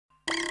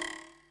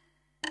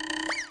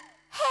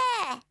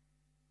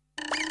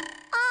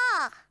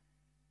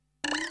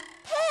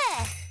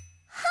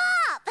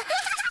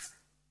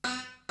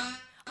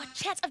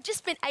I've just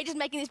spent ages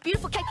making this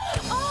beautiful cake.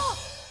 Oh!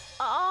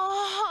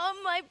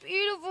 Oh, my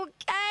beautiful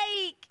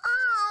cake.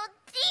 Oh,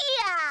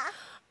 dear.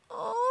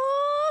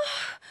 Oh,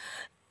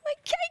 my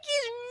cake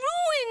is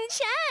ruined,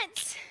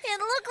 Chats. It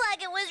looked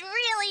like it was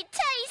really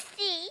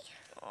tasty.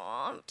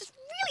 Oh, I'm just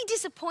really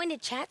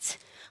disappointed, Chats.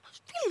 I was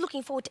really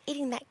looking forward to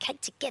eating that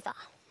cake together.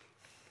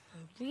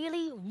 I'm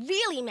really,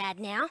 really mad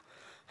now.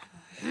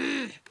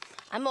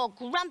 I'm all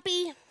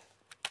grumpy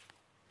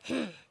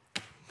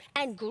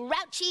and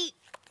grouchy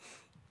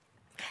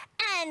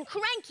and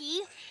cranky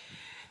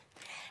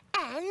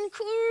and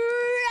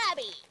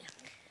crabby.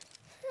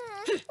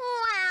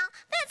 Wow,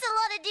 that's a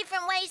lot of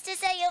different ways to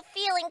say you're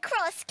feeling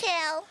cross,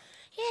 Kel.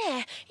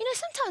 Yeah, you know,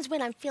 sometimes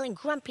when I'm feeling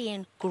grumpy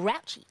and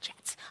grouchy,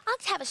 Chats, I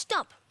like to have a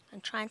stomp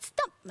and try and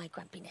stomp my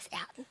grumpiness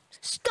out.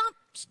 Stomp,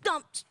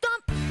 stomp,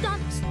 stomp,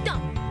 stomp,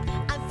 stomp.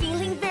 I'm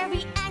feeling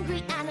very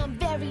angry and I'm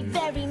very,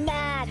 very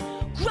mad.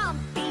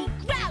 Grumpy,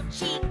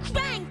 grouchy,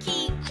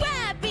 cranky,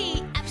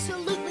 crabby.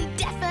 Absolutely,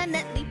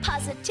 definitely,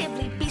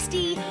 positively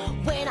beastie.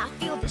 When I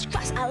feel this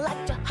cross, I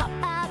like to hop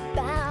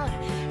about.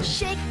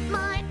 Shake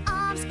my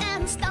arms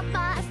and stomp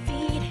my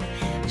feet.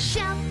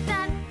 Shout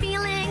that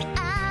feeling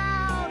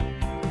out.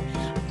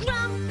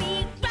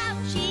 Grumpy,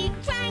 grouchy,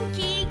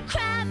 cranky,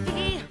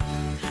 crabby.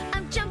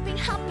 I'm jumping,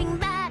 hopping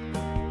mad.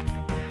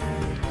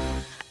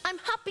 I'm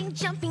hopping,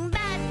 jumping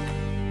mad.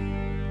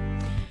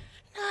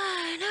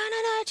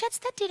 No, Chats,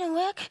 that didn't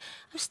work.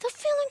 I'm still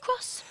feeling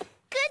cross.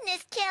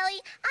 Goodness, Kelly,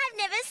 I've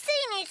never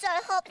seen you so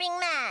hopping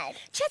mad.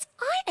 Chats,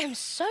 I am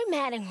so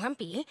mad and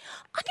grumpy.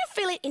 I can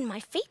feel it in my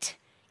feet,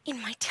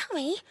 in my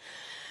tummy,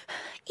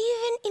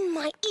 even in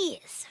my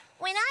ears.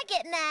 When I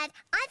get mad,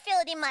 I feel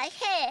it in my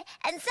hair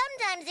and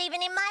sometimes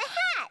even in my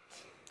hat.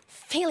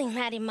 Feeling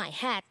mad in my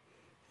hat?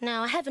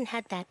 No, I haven't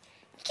had that.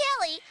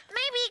 Kelly,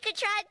 maybe you could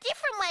try a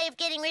different way of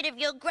getting rid of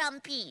your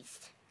grumpies.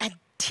 A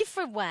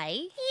different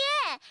way?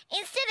 Yeah,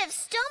 instead of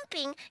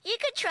stomping, you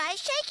could try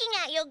shaking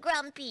out your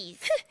grumpies.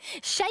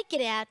 Shake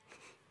it out.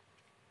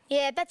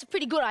 Yeah, that's a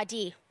pretty good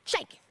idea.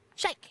 Shake,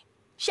 shake,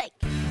 shake,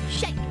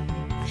 shake.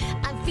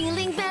 I'm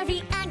feeling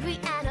very angry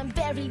and I'm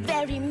very,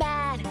 very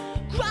mad.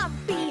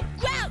 Grumpy,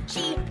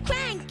 grouchy,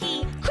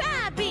 cranky,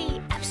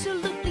 crabby.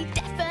 Absolutely,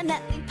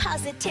 definitely,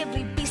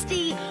 positively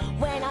beastie.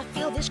 When I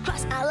feel this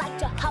cross, I like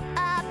to hop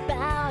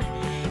about.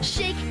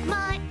 Shake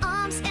my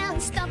arms and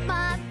stomp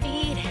my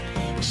feet.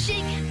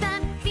 Shake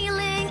that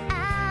feeling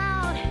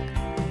out.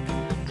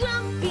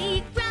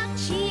 Grumpy,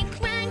 grouchy,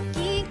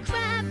 cranky,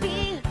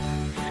 crabby.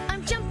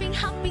 I'm jumping,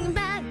 hopping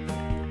mad.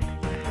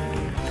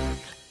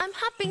 I'm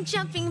hopping,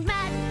 jumping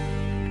mad.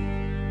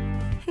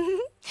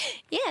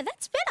 Yeah,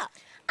 that's better.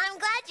 I'm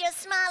glad you're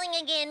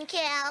smiling again,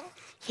 Kel.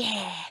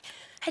 Yeah.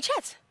 Hey,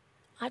 Chats,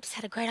 I just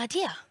had a great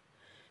idea.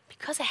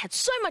 Because I had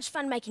so much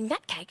fun making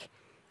that cake,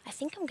 I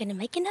think I'm going to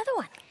make another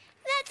one.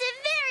 That's a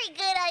very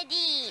good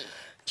idea.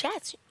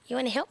 Chats, you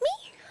want to help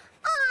me?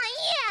 Oh,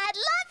 yeah, I'd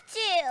love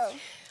to.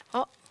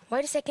 Oh,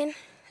 wait a second.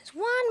 There's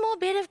one more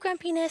bit of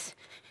grumpiness.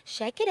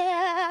 Shake it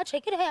out,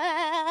 shake it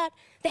out.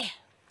 There.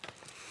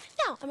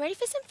 Now, I'm ready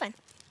for some fun.